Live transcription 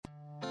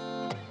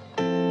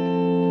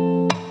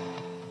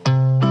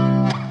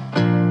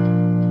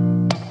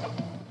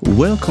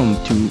Welcome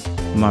to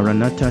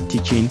Maranatha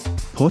Teaching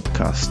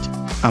Podcast.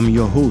 I'm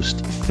your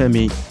host,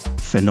 Femi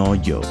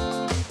Fenojo.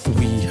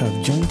 We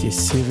have joined a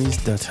series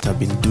that I've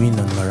been doing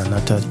on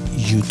Maranatha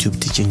YouTube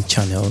teaching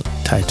channel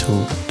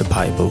titled The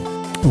Bible.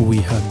 We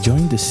have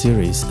joined the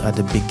series at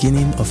the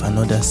beginning of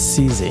another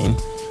season,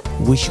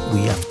 which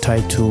we have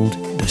titled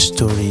The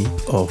Story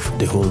of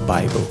the Whole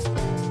Bible.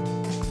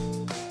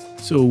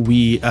 So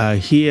we are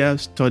here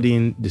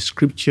studying the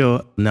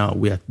scripture. Now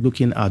we are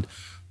looking at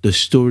the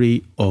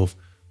story of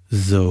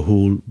the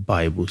whole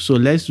Bible. So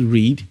let's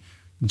read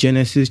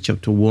Genesis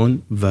chapter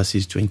 1,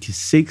 verses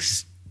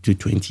 26 to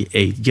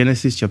 28.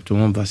 Genesis chapter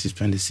 1, verses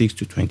 26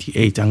 to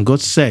 28. And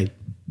God said,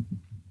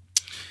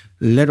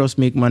 "Let us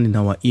make man in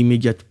our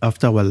image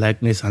after our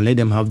likeness, and let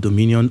them have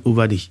dominion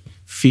over the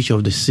fish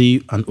of the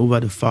sea, and over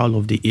the fowl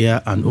of the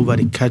air, and over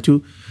the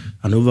cattle,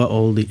 and over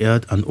all the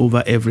earth, and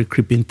over every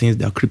creeping thing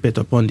that creepeth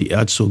upon the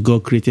earth." So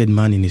God created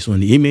man in his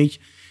own image.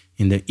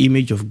 In the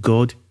image of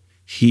God,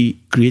 He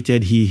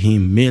created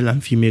him, male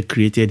and female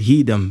created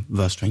he them.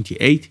 Verse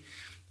 28.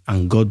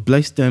 And God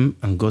blessed them,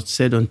 and God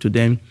said unto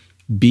them,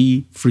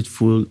 "Be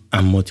fruitful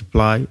and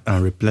multiply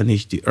and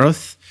replenish the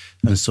earth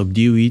and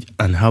subdue it,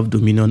 and have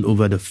dominion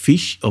over the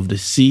fish of the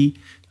sea,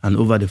 and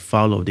over the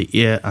fowl of the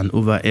air, and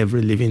over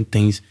every living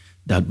thing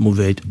that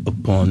moveth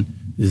upon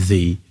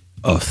the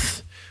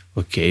earth."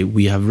 Okay,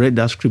 we have read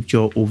that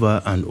scripture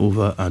over and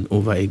over and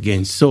over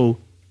again. So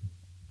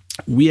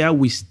where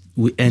we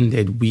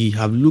ended, we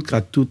have looked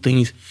at two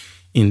things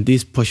in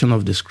this portion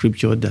of the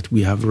scripture that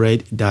we have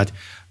read that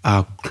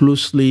are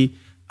closely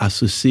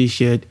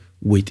associated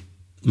with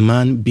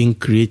man being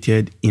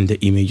created in the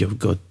image of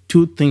God.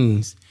 Two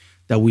things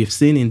that we've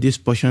seen in this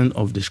portion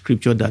of the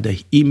scripture, that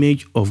the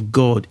image of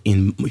God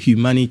in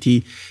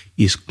humanity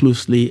is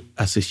closely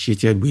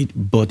associated with,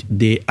 but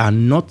they are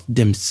not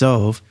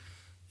themselves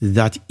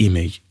that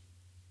image.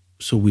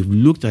 So we've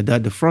looked at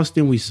that. The first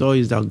thing we saw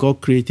is that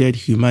God created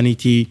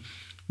humanity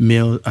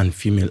male and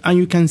female. And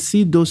you can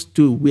see those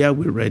two where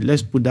we read.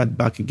 Let's put that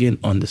back again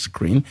on the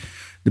screen.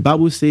 The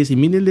Bible says,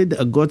 immediately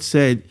God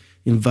said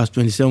in verse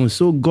 27,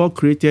 "So God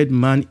created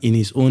man in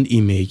his own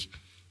image.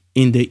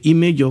 In the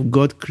image of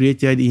God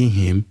created in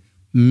him,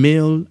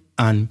 male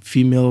and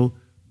female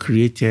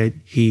created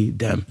he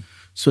them."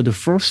 So the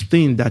first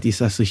thing that is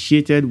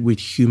associated with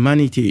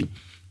humanity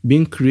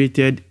being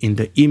created in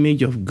the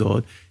image of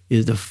God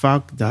is the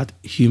fact that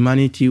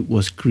humanity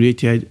was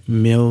created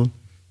male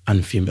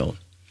and female.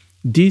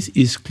 This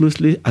is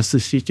closely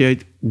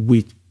associated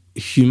with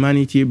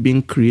humanity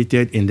being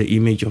created in the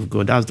image of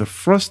God. That's the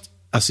first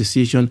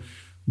association,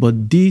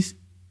 but this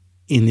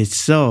in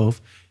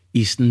itself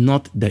is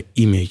not the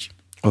image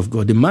of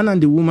God. The man and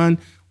the woman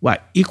were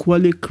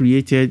equally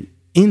created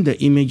in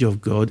the image of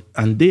God,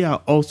 and they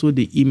are also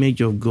the image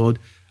of God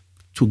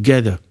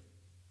together.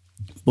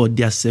 But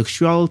their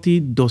sexuality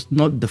does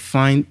not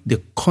define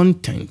the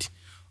content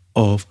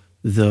of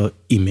the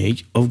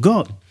image of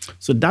God.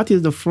 So that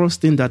is the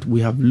first thing that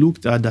we have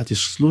looked at that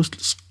is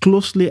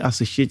closely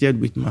associated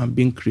with man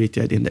being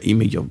created in the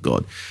image of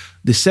God.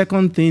 The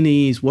second thing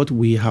is what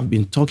we have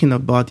been talking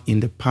about in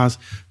the past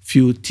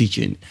few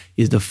teaching,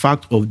 is the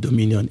fact of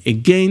dominion.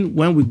 Again,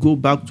 when we go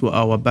back to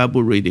our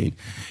Bible reading,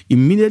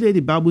 immediately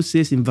the Bible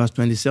says in verse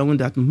 27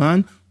 that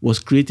man was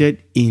created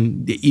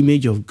in the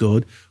image of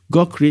God.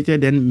 God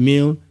created them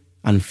male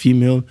and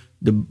female.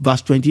 The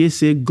verse 28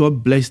 says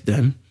God blessed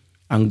them,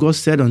 and God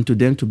said unto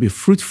them to be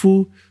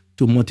fruitful,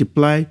 to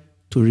multiply,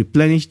 to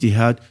replenish the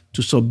earth,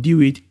 to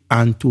subdue it,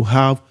 and to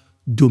have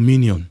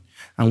dominion.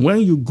 And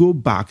when you go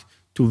back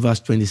to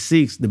verse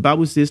 26, the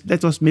Bible says,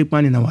 "Let us make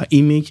man in our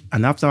image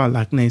and after our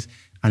likeness,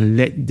 and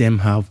let them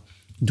have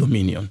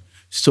dominion."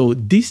 So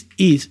this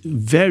is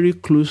very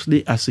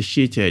closely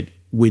associated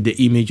with the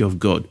image of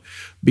God.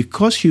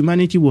 Because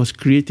humanity was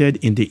created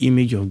in the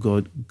image of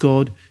God,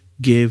 God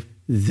gave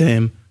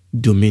them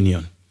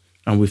dominion.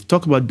 And we've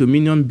talked about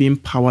dominion being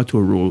power to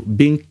rule,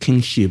 being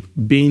kingship,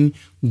 being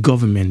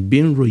government,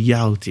 being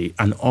royalty,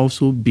 and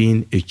also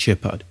being a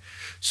shepherd.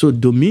 So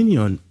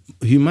dominion,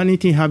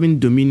 humanity having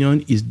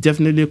dominion, is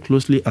definitely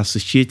closely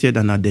associated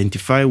and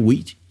identified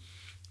with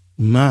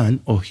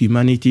man or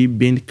humanity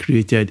being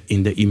created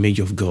in the image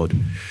of God.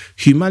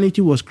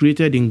 Humanity was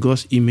created in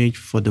God's image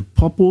for the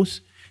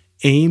purpose,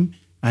 aim,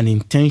 and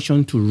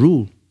intention to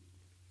rule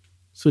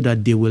so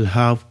that they will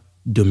have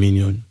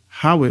dominion.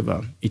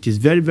 However, it is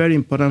very, very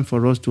important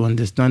for us to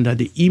understand that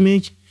the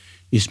image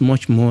is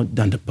much more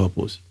than the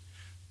purpose.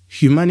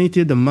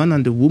 Humanity, the man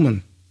and the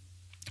woman,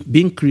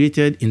 being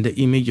created in the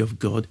image of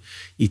God,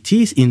 it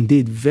is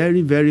indeed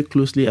very, very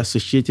closely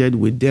associated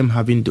with them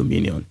having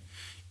dominion.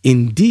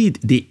 Indeed,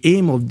 the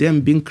aim of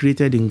them being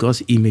created in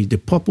God's image, the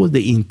purpose,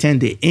 the intent,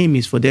 the aim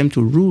is for them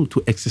to rule,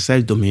 to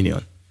exercise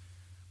dominion.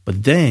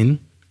 But then,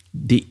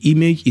 the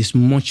image is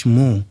much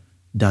more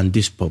than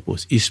this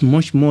purpose. It's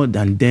much more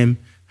than them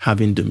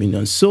having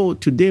dominion. So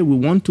today we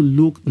want to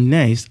look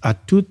next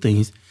at two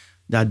things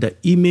that the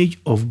image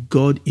of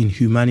God in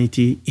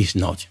humanity is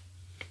not.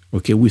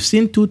 Okay, we've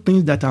seen two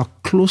things that are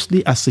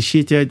closely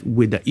associated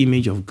with the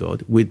image of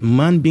God, with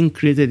man being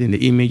created in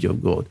the image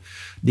of God.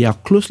 They are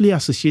closely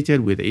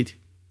associated with it.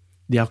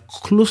 They are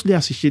closely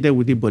associated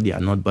with it, but they are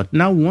not. But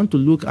now we want to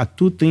look at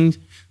two things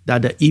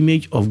that the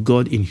image of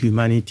God in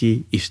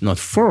humanity is not.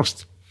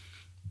 First,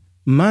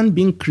 man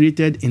being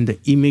created in the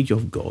image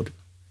of God.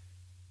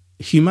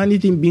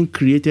 Humanity being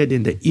created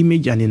in the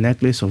image and the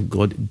likeness of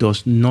God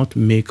does not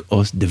make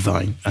us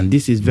divine. And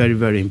this is very,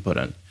 very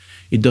important.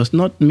 It does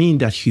not mean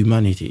that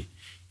humanity,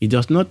 it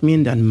does not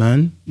mean that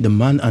man, the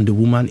man and the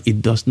woman,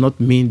 it does not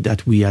mean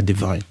that we are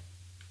divine.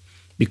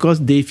 Because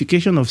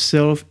deification of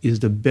self is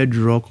the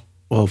bedrock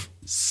of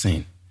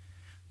sin.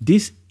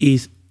 This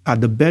is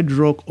at the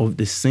bedrock of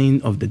the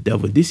sin of the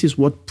devil. This is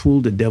what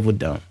pulled the devil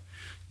down.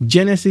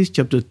 Genesis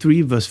chapter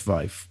 3, verse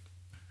 5.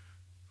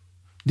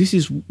 This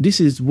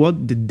is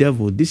what the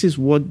devil, this is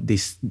what the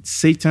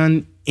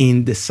Satan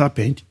in the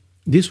serpent,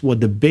 this is what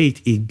the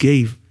bait he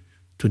gave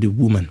to the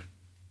woman.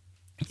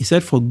 He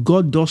said, for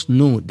God does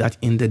know that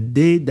in the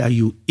day that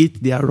you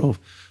eat thereof,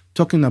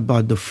 talking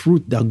about the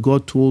fruit that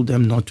God told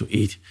them not to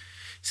eat.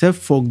 He said,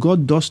 for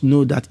God does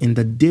know that in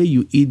the day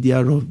you eat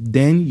thereof,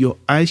 then your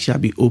eyes shall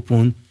be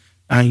opened,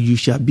 and you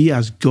shall be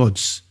as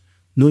gods,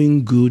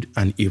 knowing good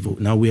and evil.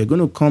 Now we are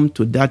going to come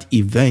to that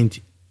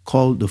event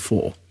called the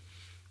fall.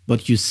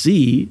 But you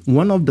see,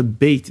 one of the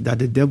bait that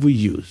the devil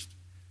used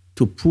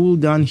to pull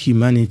down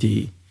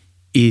humanity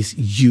is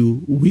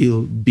you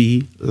will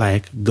be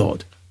like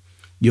God.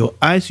 Your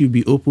eyes will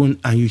be open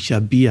and you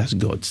shall be as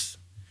gods.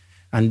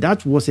 And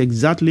that was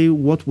exactly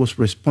what was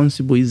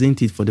responsible,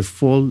 isn't it, for the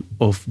fall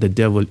of the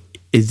devil.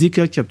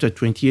 Ezekiel chapter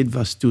 28,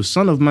 verse 2,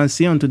 Son of man,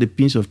 say unto the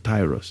prince of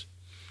Tyrus,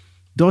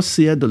 thus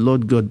saith the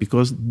Lord God,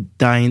 because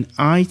thine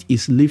height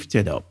is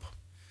lifted up,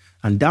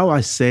 and thou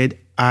hast said,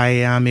 I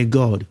am a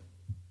God,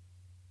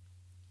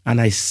 and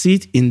I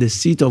sit in the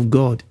seat of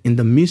God in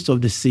the midst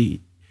of the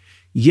sea.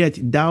 Yet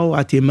thou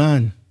art a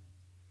man,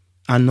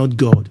 and not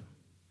God,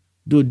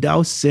 though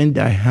thou send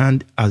thy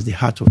hand as the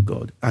heart of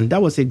God. And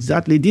that was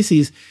exactly, this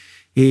is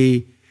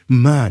a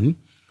man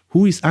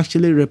who is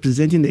actually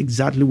representing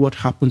exactly what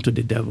happened to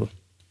the devil.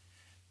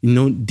 You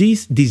know,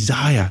 this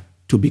desire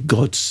to be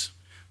gods,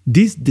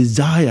 this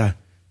desire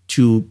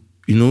to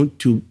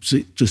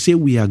say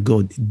we are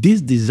God, this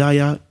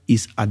desire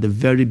is at the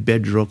very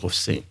bedrock of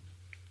sin.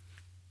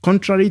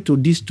 Contrary to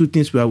these two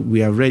things we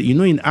have read, you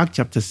know, in Acts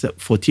chapter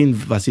 14,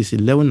 verses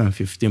 11 and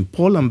 15,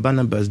 Paul and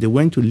Barnabas, they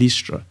went to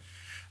Lystra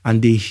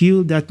and they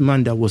healed that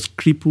man that was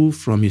crippled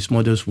from his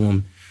mother's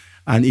womb.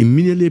 And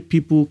immediately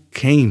people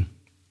came.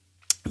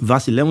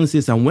 Verse 11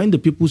 says, and when the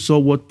people saw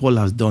what Paul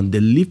has done,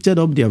 they lifted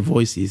up their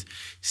voices,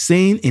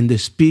 saying in the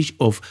speech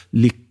of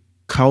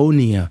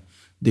Lycaonia,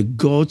 the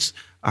gods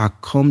are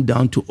come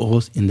down to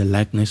us in the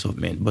likeness of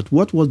men. But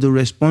what was the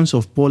response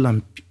of Paul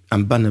and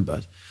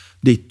Barnabas?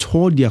 They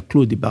tore their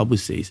clothes, the Bible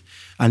says.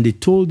 And they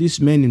told these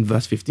men in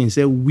verse 15,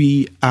 say,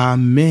 we are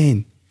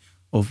men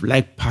of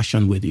like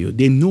passion with you.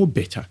 They know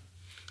better.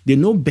 They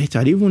know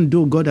better, even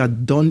though God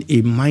had done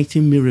a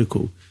mighty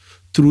miracle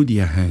through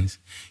their hands.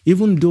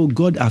 Even though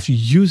God has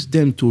used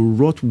them to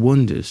wrought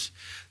wonders,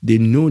 they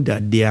know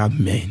that they are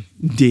men.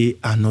 They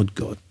are not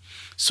God.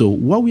 So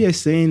what we are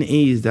saying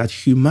is that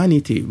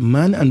humanity,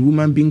 man and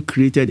woman being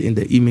created in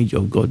the image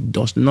of God,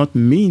 does not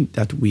mean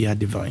that we are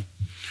divine.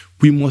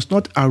 We must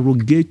not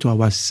arrogate to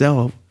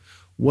ourselves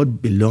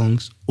what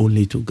belongs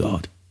only to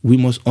God. We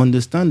must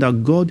understand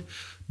that God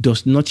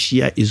does not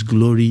share his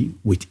glory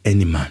with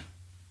any man.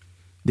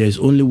 There is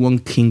only one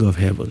King of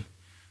heaven.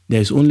 There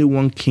is only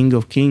one King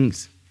of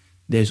kings.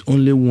 There is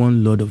only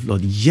one Lord of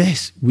lords.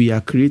 Yes, we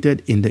are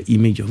created in the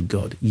image of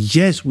God.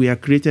 Yes, we are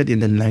created in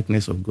the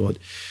likeness of God.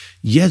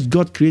 Yes,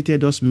 God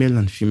created us male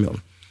and female.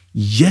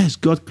 Yes,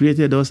 God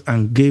created us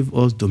and gave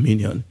us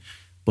dominion.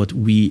 But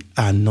we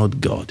are not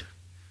God.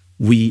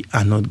 We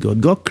are not God.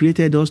 God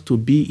created us to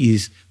be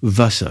his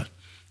vassal.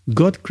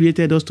 God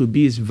created us to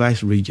be his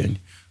vice regent.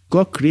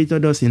 God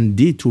created us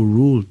indeed to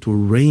rule, to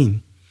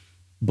reign,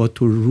 but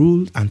to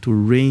rule and to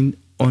reign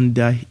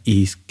under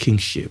his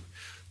kingship,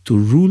 to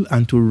rule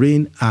and to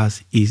reign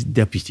as his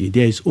deputy.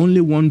 There is only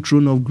one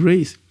throne of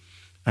grace,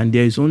 and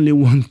there is only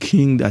one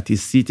king that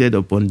is seated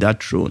upon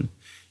that throne.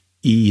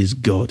 He is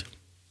God.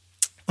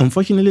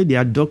 Unfortunately, there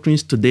are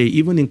doctrines today,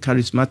 even in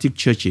charismatic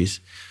churches,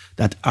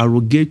 that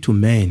arrogate to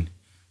men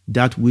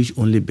that which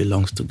only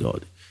belongs to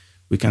God.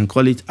 We can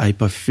call it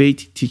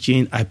hyper-faith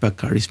teaching,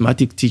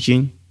 hyper-charismatic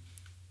teaching.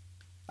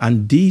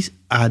 And these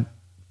are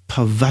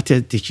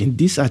perverted teaching.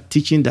 These are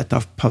teaching that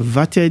have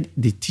perverted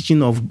the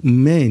teaching of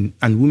men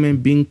and women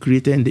being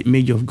created in the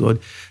image of God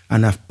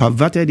and have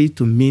perverted it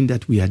to mean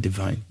that we are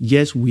divine.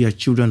 Yes, we are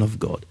children of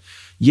God.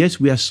 Yes,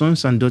 we are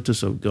sons and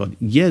daughters of God.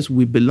 Yes,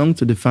 we belong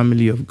to the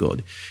family of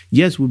God.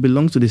 Yes, we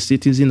belong to the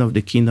citizen of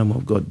the kingdom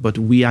of God, but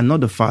we are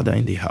not the father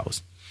in the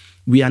house.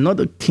 We are not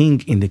a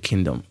king in the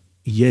kingdom.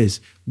 Yes,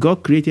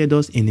 God created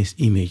us in his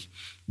image,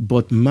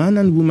 but man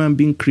and woman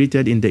being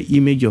created in the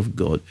image of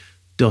God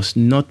does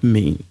not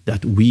mean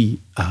that we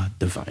are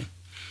divine.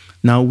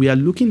 Now, we are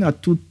looking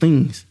at two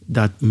things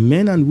that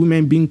men and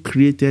women being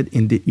created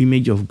in the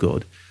image of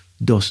God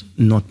does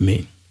not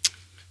mean.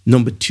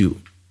 Number 2,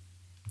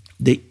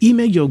 the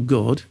image of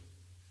God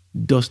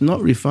does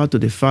not refer to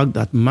the fact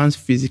that man's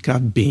physical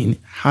being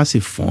has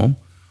a form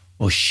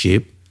or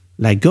shape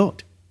like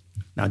God.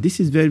 Now, this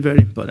is very, very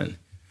important.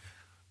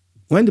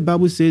 When the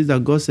Bible says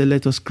that God said,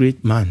 let us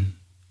create man,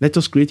 let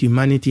us create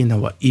humanity in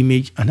our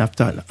image and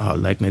after our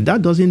likeness,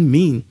 that doesn't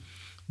mean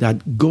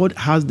that God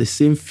has the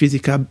same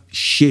physical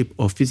shape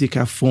or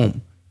physical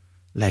form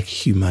like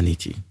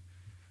humanity.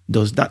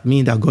 Does that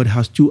mean that God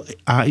has 2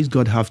 eyes,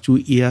 God has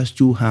 2 ears,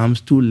 2 arms,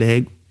 2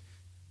 legs?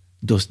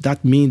 Does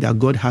that mean that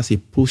God has a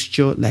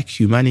posture like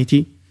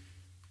humanity?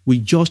 We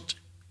just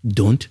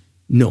don't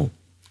know.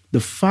 The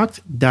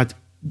fact that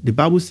the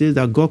Bible says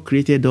that God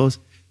created us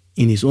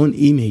in his own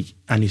image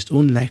and his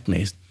own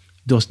likeness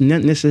does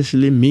not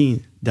necessarily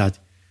mean that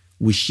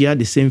we share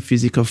the same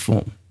physical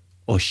form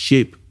or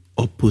shape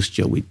or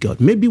posture with God.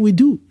 Maybe we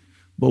do,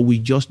 but we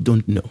just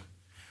don't know.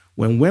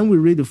 When we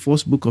read the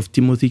first book of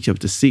Timothy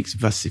chapter 6,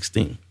 verse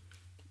 16,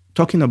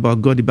 talking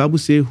about God, the Bible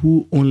says,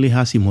 who only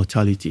has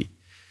immortality,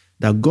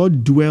 that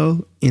God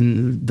dwell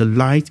in the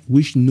light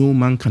which no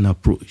man can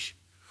approach,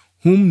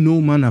 whom no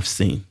man have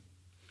seen,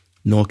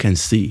 nor can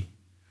see,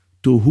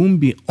 to whom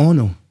be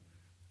honor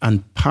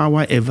and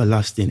power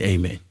everlasting.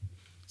 Amen.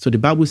 So the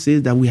Bible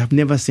says that we have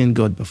never seen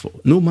God before.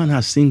 No man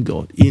has seen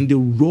God in the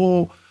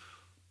raw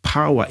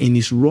power, in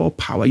his raw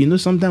power. You know,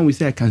 sometimes we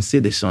say, I can see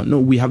the sun. No,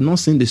 we have not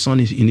seen the sun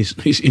in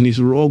his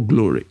raw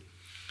glory,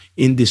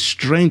 in the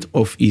strength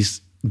of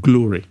his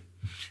glory.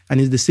 And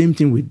it's the same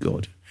thing with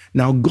God.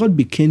 Now, God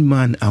became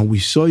man and we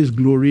saw his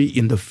glory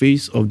in the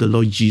face of the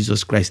Lord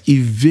Jesus Christ. He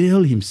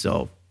veiled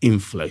himself in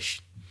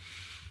flesh.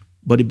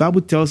 But the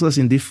Bible tells us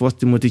in this 1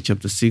 Timothy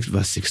chapter 6,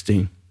 verse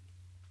 16,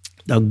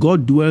 that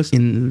God dwells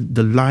in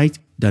the light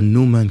that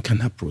no man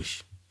can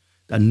approach,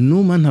 that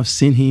no man have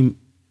seen him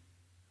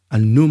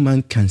and no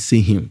man can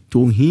see him.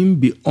 To him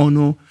be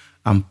honor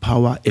and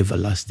power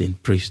everlasting.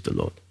 Praise the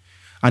Lord.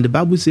 And the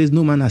Bible says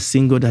no man has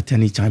seen God at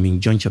any time in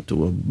John chapter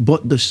 1,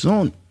 but the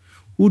Son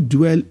who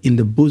dwell in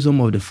the bosom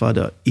of the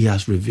Father, he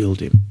has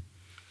revealed him.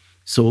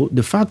 So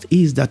the fact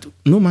is that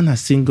no man has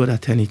seen God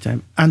at any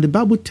time. And the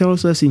Bible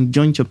tells us in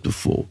John chapter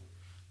 4,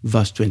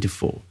 verse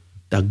 24,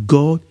 that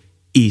God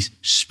is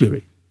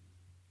spirit.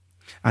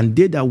 And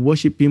they that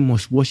worship him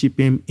must worship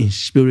him in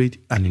spirit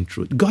and in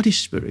truth. God is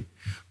spirit.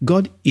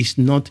 God is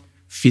not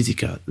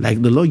physical.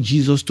 Like the Lord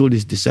Jesus told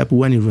his disciple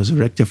when he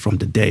resurrected from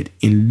the dead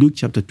in Luke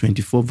chapter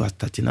 24, verse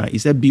 39. He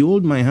said,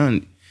 behold my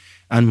hand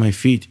and my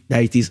feet,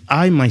 that it is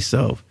I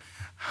myself.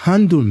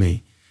 Handle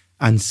me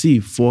and see,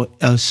 for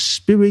a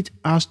spirit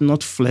has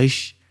not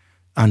flesh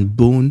and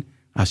bone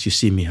as you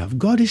see me have.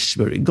 God is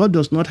spirit. God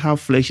does not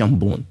have flesh and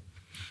bone.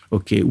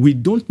 Okay, we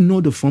don't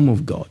know the form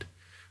of God.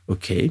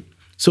 Okay,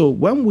 so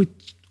when we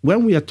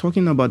are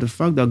talking about the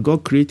fact that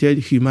God created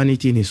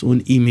humanity in his own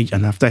image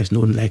and after his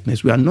own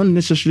likeness, we are not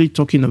necessarily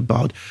talking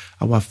about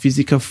our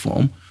physical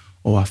form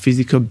or our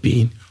physical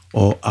being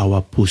or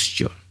our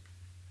posture.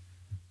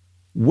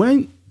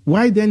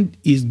 Why then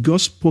is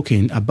God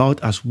spoken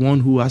about as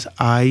one who has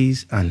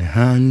eyes and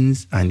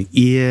hands and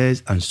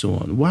ears and so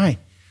on? Why?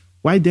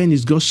 Why then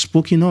is God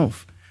spoken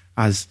of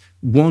as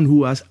one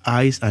who has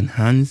eyes and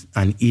hands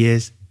and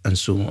ears and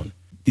so on?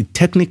 The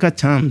technical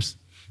terms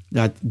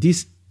that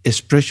this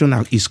expression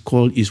is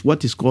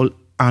what is called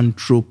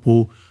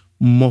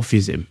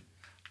anthropomorphism.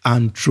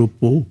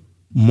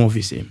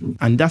 Anthropomorphism.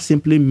 And that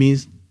simply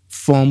means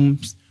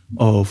forms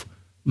of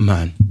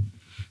man.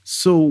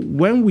 So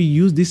when we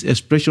use this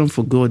expression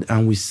for God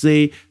and we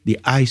say the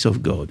eyes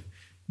of God,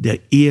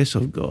 the ears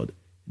of God,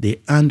 the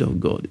hand of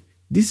God,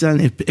 this is an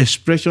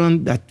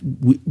expression that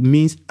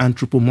means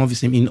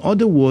anthropomorphism. In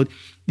other words,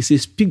 it's a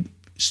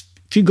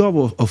figure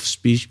of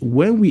speech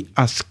when we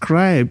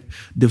ascribe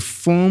the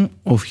form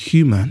of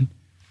human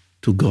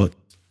to God.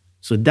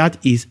 So that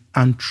is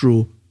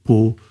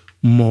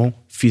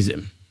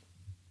anthropomorphism.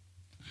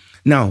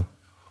 Now,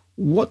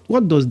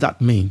 what does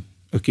that mean?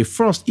 Okay,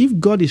 first, if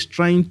God is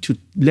trying to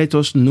let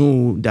us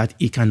know that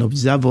he can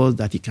observe us,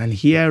 that he can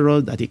hear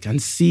us, that he can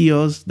see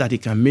us, that he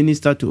can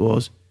minister to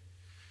us,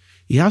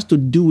 he has to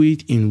do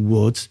it in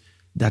words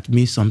that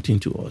mean something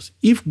to us.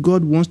 If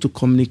God wants to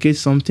communicate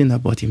something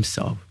about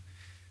himself,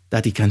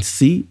 that he can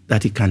see,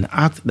 that he can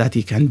act, that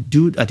he can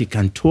do, that he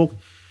can talk,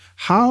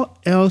 how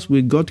else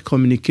will God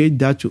communicate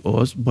that to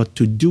us but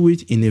to do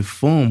it in a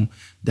form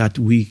that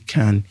we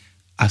can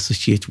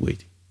associate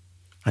with?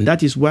 And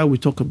that is why we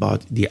talk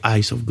about the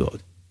eyes of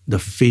God, the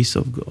face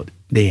of God,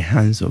 the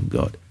hands of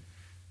God.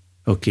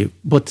 Okay,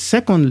 but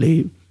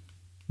secondly,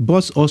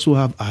 birds also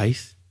have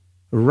eyes,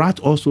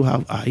 rats also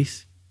have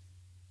eyes.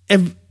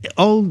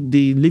 All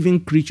the living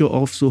creatures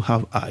also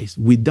have eyes,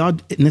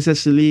 without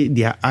necessarily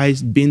their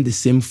eyes being the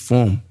same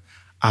form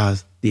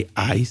as the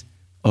eyes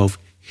of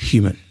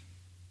human.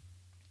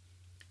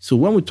 So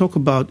when we talk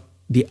about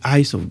the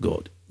eyes of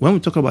God, when we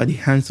talk about the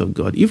hands of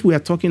God, if we are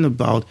talking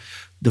about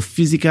the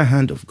physical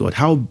hand of God,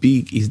 how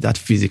big is that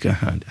physical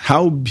hand?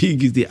 How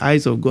big is the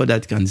eyes of God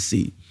that can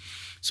see?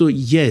 So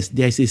yes,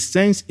 there is a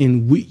sense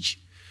in which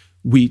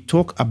we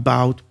talk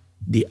about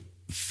the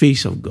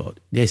face of God.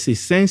 There's a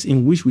sense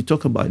in which we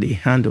talk about the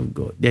hand of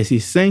God. There's a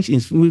sense in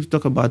which we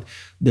talk about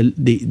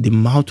the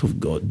mouth of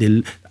God,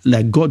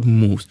 like God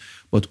moves.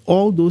 But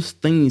all those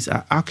things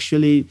are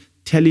actually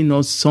telling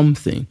us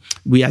something.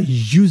 We are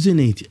using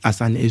it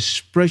as an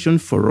expression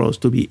for us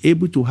to be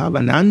able to have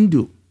an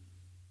handle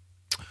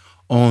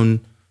on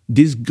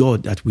this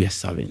God that we are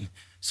serving.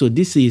 So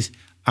this is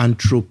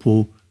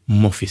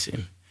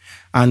anthropomorphism.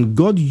 And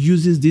God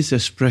uses this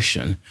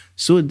expression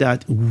so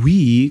that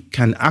we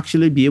can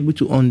actually be able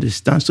to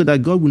understand, so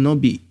that God will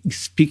not be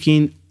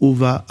speaking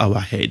over our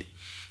head.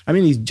 I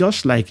mean, it's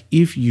just like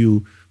if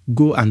you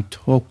go and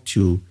talk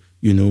to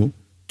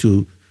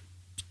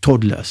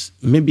toddlers.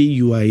 Maybe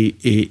you are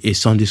a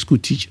Sunday school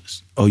teacher,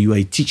 or you are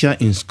a teacher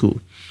in school,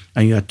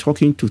 and you are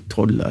talking to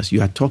toddlers.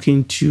 You are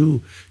talking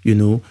to,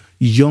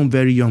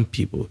 very young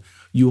people.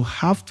 You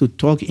have to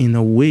talk in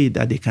a way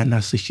that they can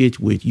associate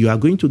with. You are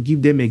going to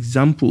give them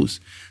examples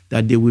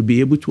that they will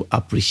be able to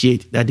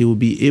appreciate, that they will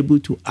be able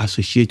to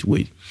associate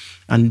with.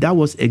 And that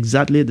was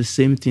exactly the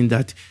same thing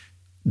that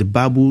the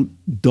Bible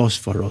does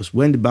for us.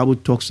 When the Bible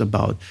talks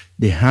about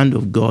the hand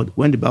of God,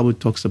 when the Bible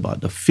talks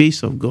about the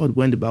face of God,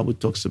 when the Bible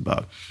talks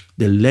about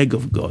the leg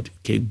of God,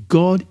 okay,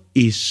 God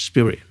is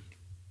spirit.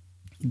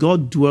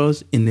 God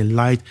dwells in a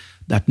light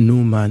that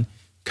no man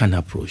can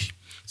approach.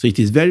 So it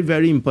is very,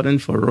 very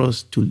important for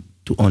us to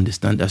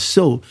understand that.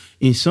 So,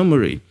 in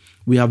summary,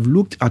 we have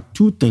looked at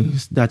two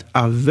things that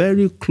are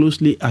very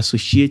closely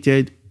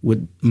associated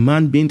with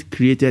man being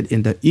created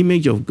in the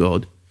image of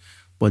God,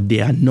 but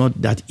they are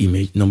not that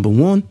image. Number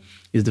one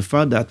is the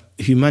fact that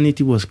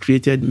humanity was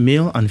created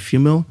male and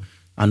female.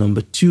 And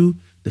number two,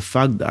 the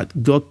fact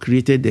that God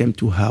created them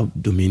to have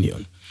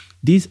dominion.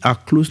 These are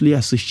closely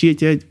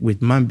associated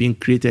with man being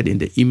created in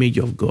the image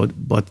of God,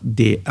 but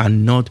they are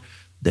not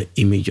the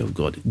image of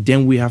God.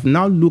 Then we have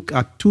now looked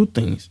at two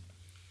things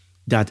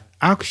that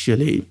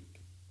actually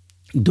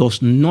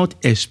does not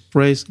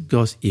express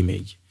God's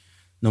image.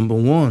 Number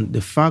one,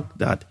 the fact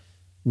that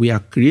we are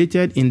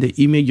created in the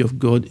image of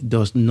God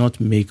does not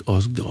make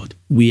us God.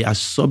 We are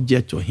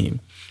subject to him.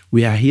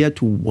 We are here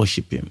to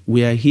worship him.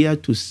 We are here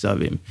to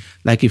serve him.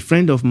 Like a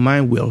friend of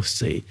mine will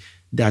say,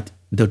 that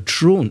the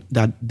throne,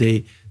 that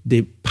the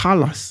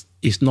palace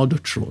is not the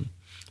throne.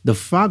 The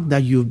fact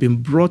that you've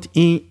been brought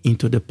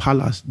into the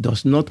palace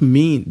does not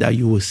mean that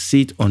you will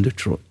sit on the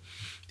throne.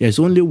 There's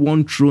only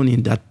one throne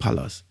in that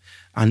palace,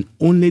 and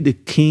only the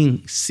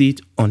king sits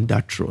on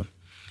that throne.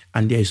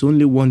 And there is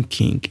only one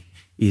king.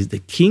 Is the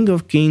King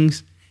of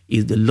Kings,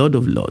 is the Lord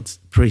of Lords.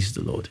 Praise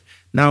the Lord.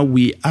 Now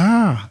we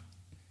are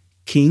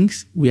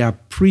kings, we are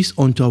priests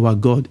unto our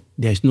God.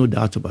 There's no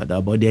doubt about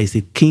that, but there is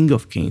a King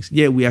of Kings.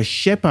 Yeah, we are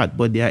shepherd,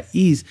 but there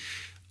is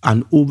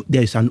an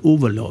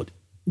overlord.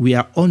 We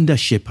are under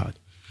shepherd.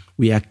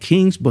 We are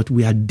kings, but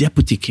we are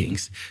deputy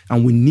kings.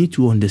 And we need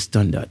to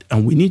understand that.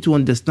 And we need to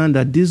understand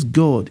that this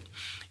God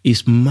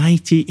is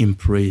mighty in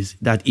praise,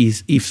 that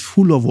is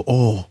full of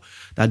awe,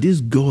 that this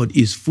God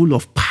is full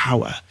of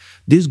power.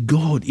 This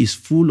God is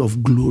full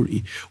of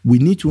glory. We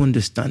need to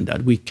understand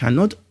that we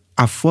cannot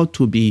afford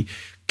to be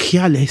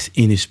careless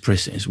in his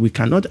presence. We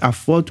cannot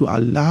afford to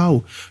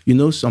allow,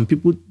 some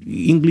people,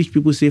 English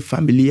people say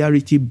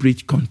familiarity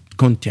breeds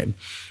contempt.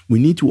 We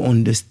need to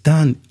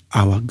understand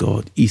our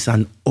God is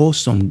an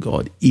awesome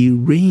God. He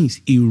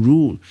reigns, he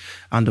rules.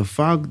 And the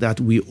fact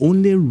that we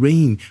only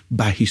reign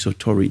by his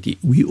authority,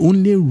 we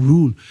only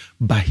rule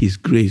by his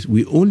grace,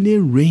 we only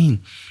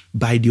reign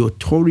by the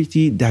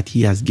authority that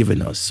he has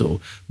given us. So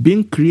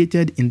being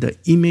created in the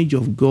image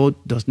of God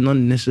does not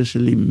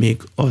necessarily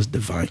make us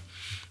divine.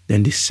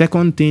 Then the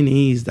second thing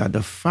is that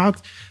the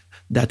fact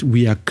that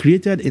we are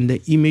created in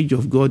the image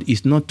of God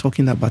is not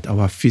talking about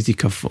our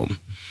physical form.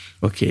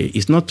 Okay,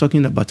 it's not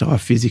talking about our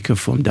physical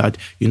form that,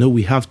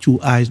 we have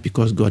 2 eyes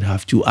because God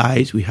have 2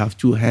 eyes. We have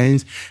 2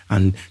 hands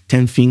and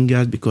 10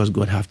 fingers because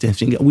God have 10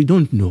 fingers. We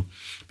don't know,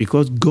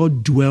 because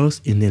God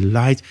dwells in a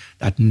light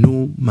that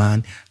no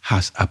man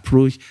has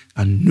approached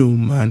and no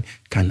man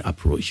can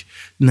approach.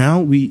 Now,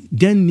 we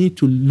then need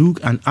to look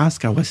and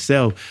ask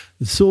ourselves,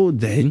 so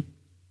then,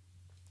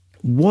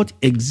 what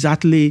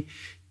exactly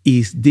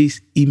is this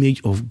image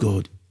of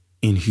God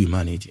in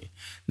humanity?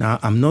 Now,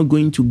 I'm not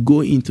going to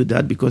go into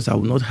that because I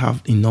will not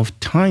have enough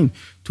time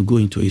to go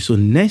into it. So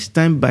next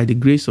time, by the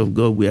grace of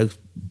God, we are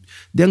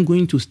then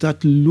going to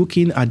start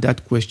looking at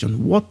that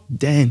question. What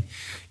then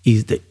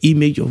is the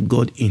image of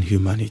God in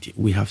humanity?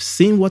 We have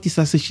seen what is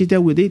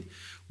associated with it.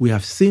 We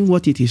have seen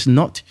what it is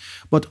not.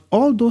 But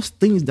all those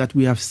things that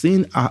we have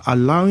seen are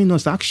allowing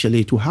us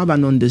actually to have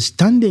an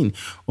understanding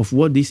of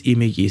what this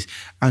image is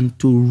and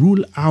to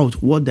rule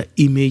out what the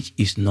image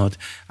is not.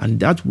 And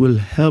that will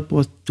help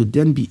us to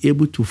then be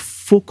able to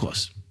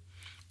focus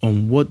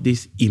on what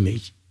this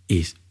image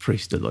is.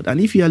 Praise the Lord. And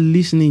if you are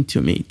listening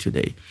to me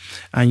today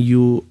and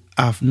you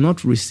have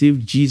not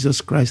received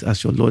Jesus Christ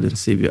as your Lord and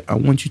Savior, I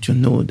want you to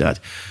know that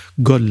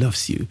God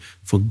loves you.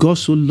 For God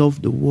so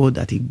loved the world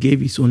that he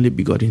gave his only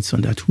begotten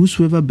Son, that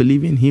whosoever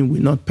believes in him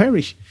will not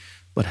perish,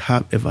 but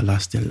have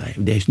everlasting life.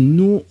 There is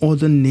no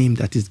other name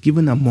that is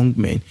given among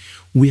men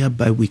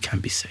whereby we can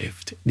be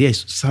saved.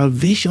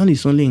 Salvation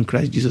is only in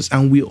Christ Jesus,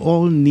 and we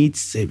all need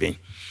saving.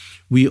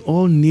 We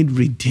all need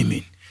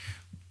redeeming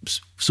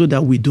so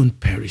that we don't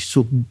perish.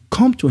 So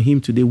come to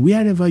him today,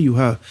 wherever you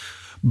are.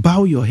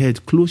 Bow your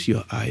head, close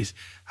your eyes.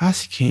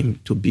 Ask him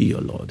to be your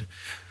Lord.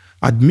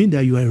 Admit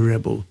that you are a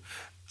rebel.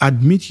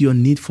 Admit your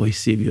need for a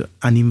Savior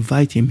and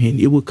invite him in.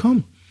 It will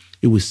come.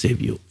 It will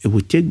save you. It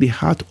will take the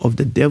heart of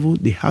the devil,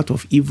 the heart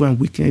of evil and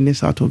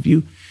wickedness out of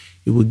you.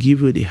 It will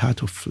give you the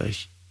heart of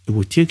flesh. It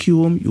will take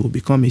you home. You will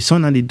become a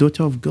son and a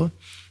daughter of God.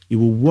 It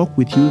will walk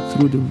with you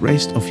through the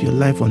rest of your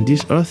life on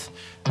this earth.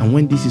 And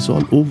when this is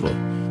all over,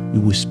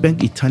 you will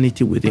spend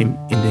eternity with him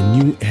in the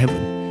new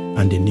heaven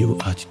and the new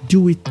earth.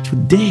 Do it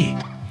today.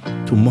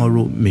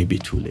 Tomorrow may be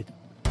too late.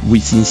 We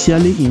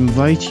sincerely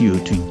invite you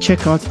to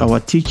check out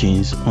our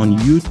teachings on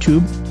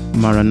YouTube,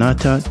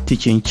 Maranatha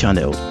Teaching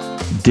Channel.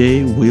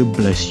 They will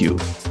bless you.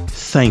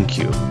 Thank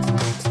you.